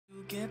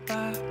get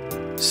by,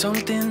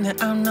 something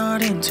that I'm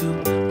not into.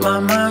 My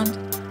mind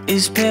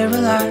is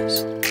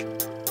paralyzed.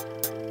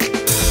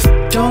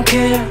 Don't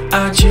care,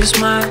 I just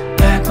might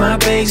pack my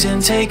bags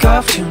and take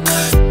off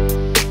tonight.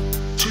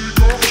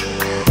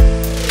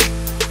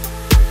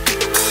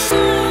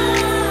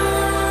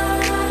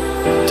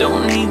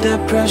 Don't need the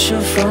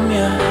pressure from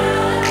ya.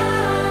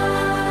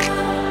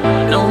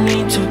 No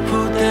need to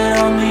put that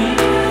on me.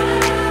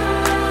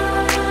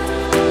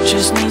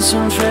 Just need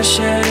some fresh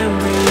air to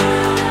breathe.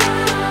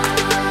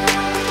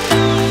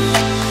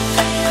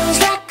 Feels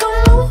like a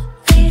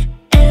movie,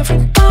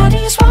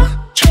 everybody's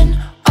watching,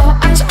 all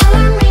eyes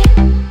on me.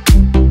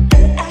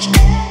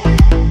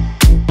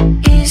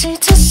 Easy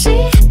to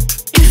see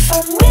if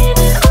I'm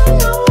winning or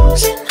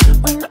losing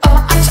when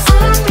all eyes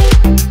on me.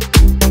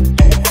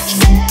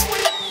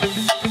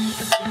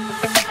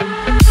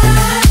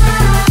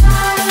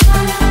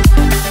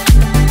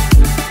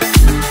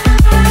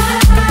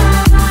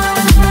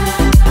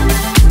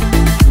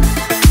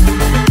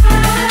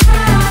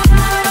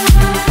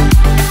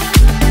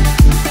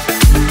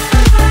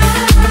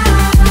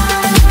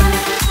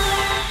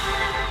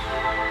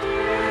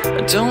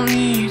 Don't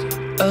need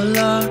a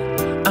lot,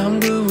 I'm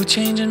good with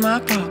change in my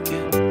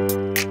pocket.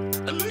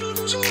 A little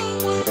goes a long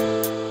way.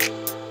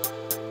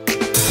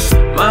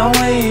 My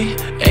way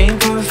ain't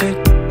perfect,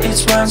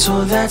 it's mine,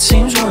 so that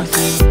seems worth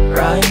it,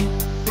 right?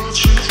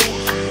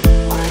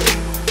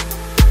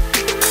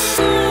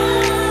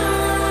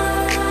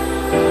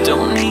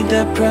 Don't need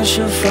that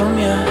pressure from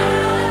ya.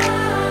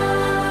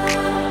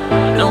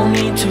 No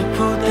need to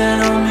put that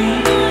on me.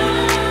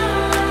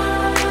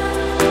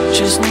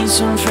 Just need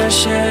some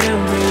fresh air to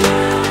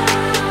breathe.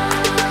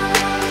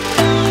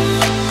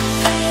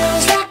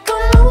 Feels like a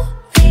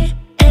movie,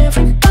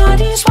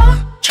 everybody's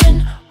watching,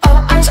 all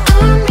eyes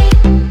on me.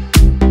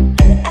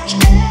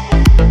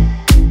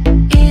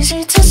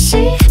 Easy to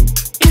see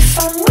if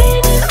I'm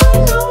winning or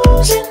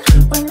losing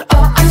when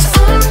all eyes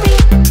on me.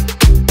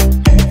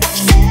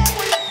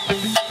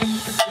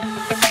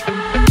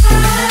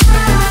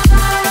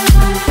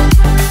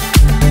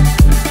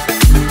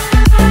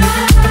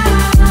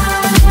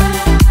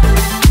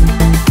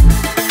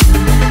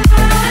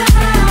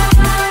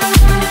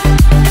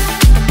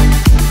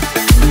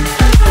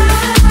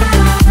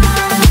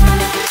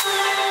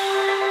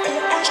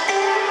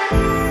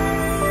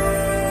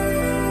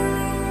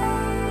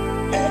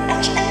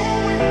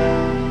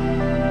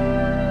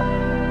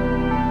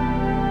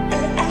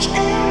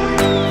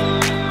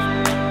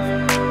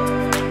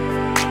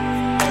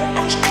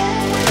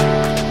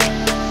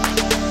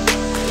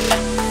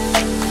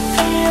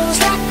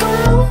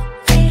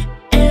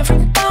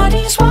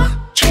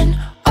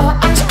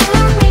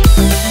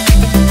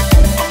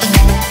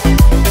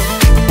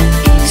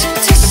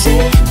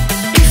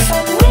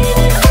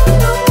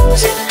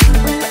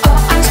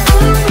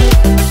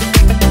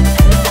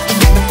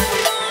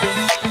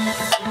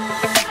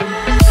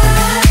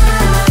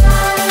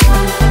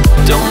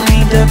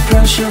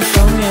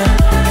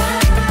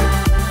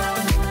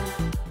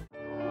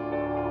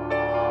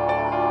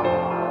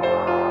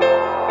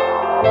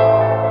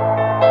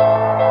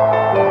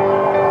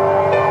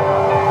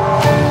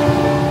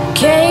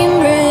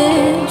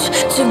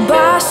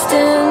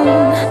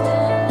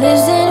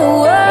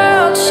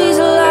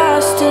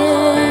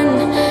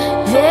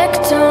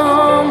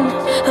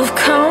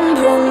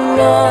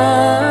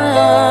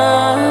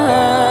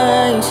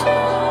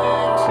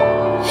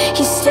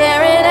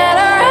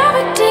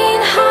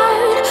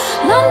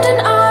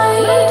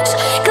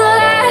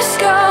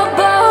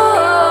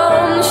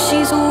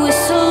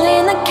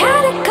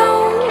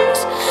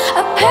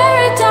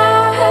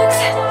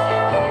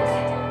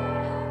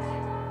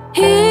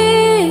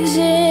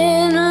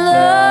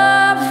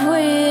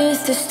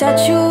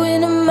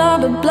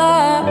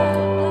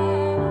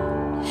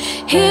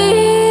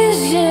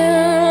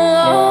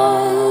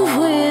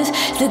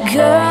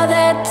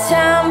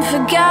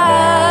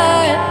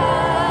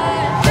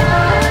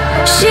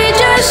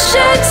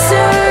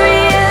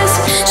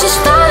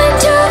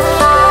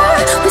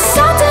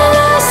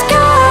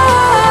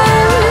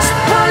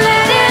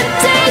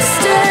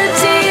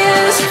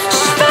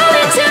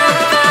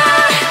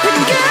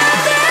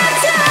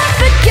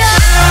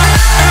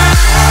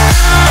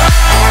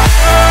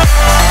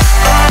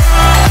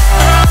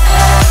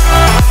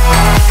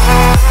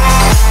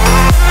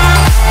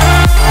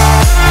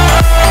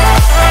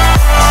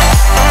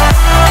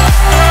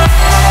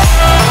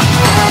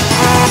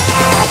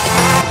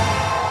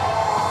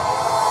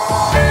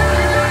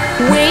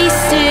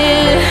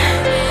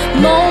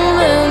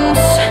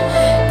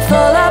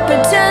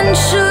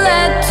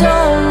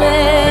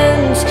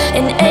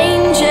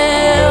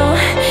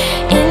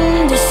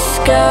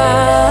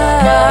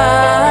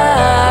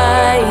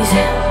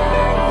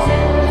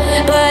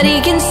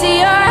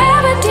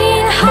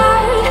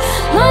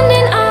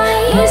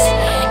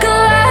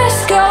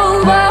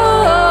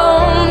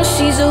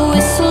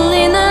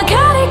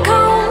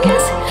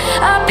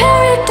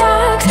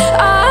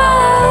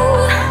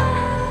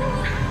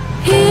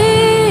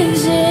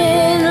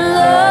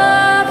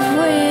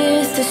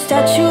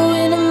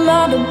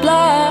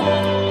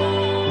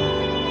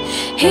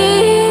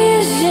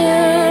 He's in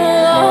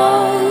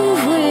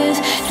love with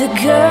the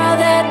girl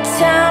that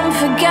time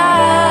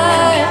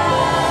forgot.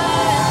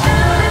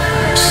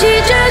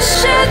 She just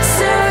shakes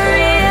her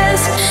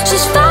ears.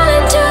 She's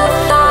falling too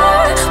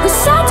far with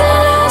salt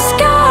in her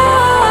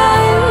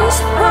scars.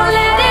 Won't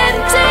let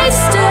him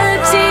taste her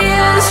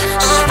tears.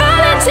 She's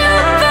falling too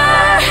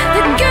far.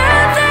 The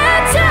girl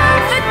that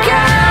time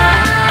forgot.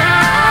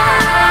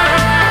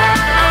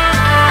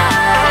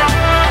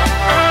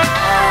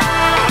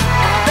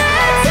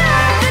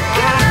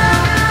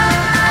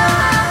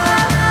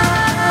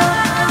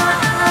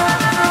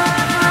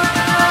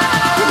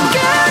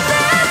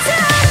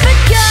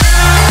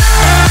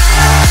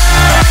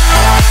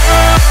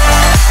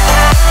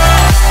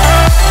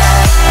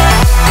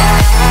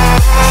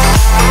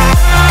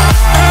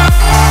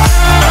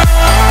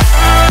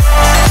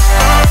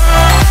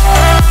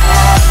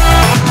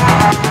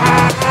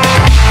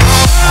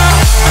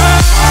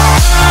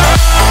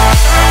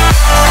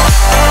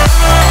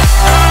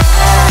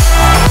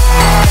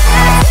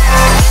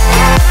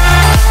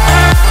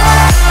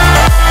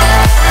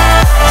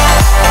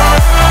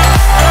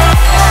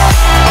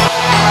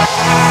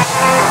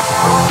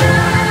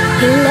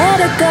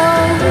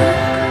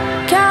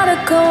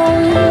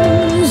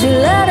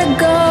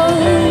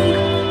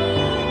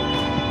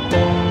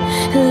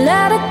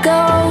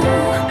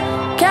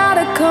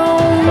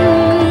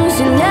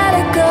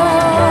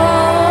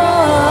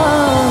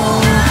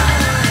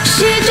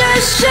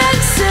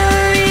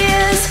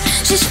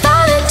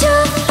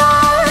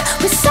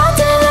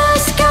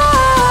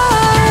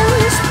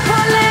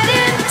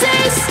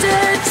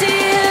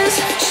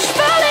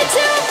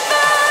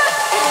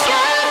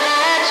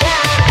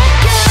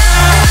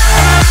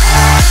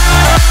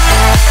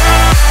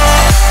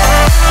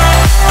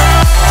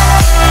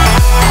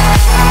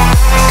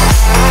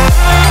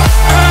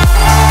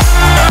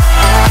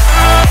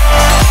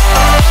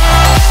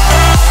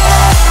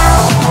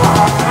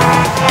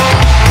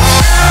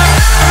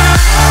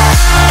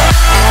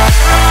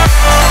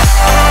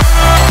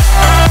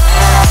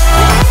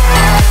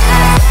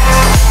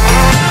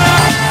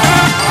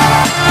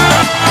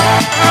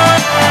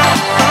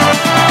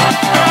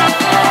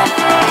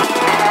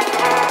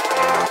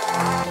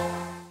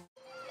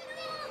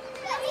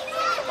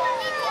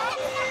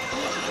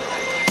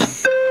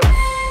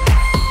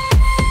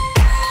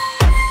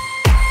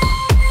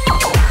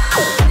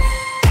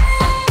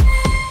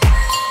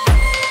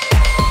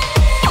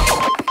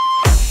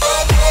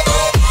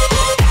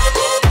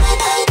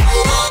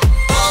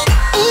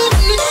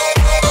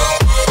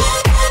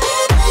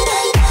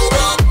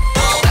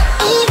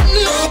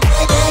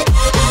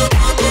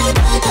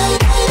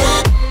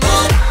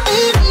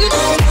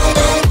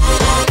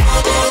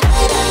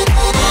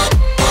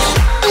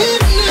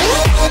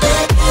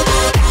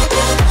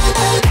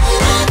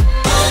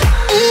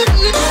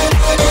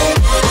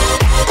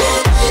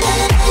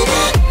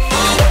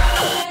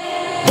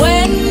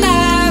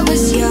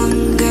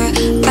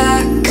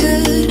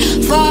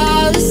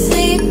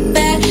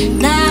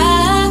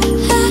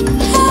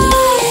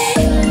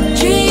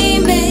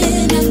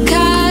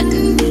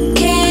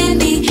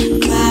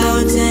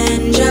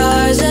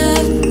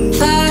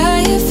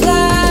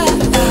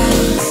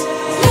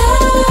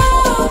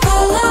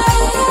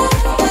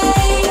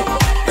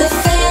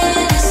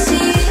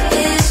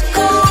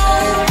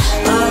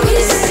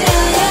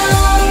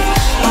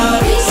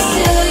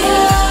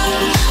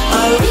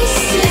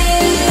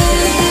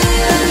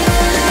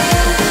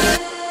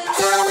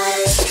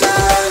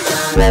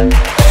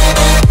 Bye.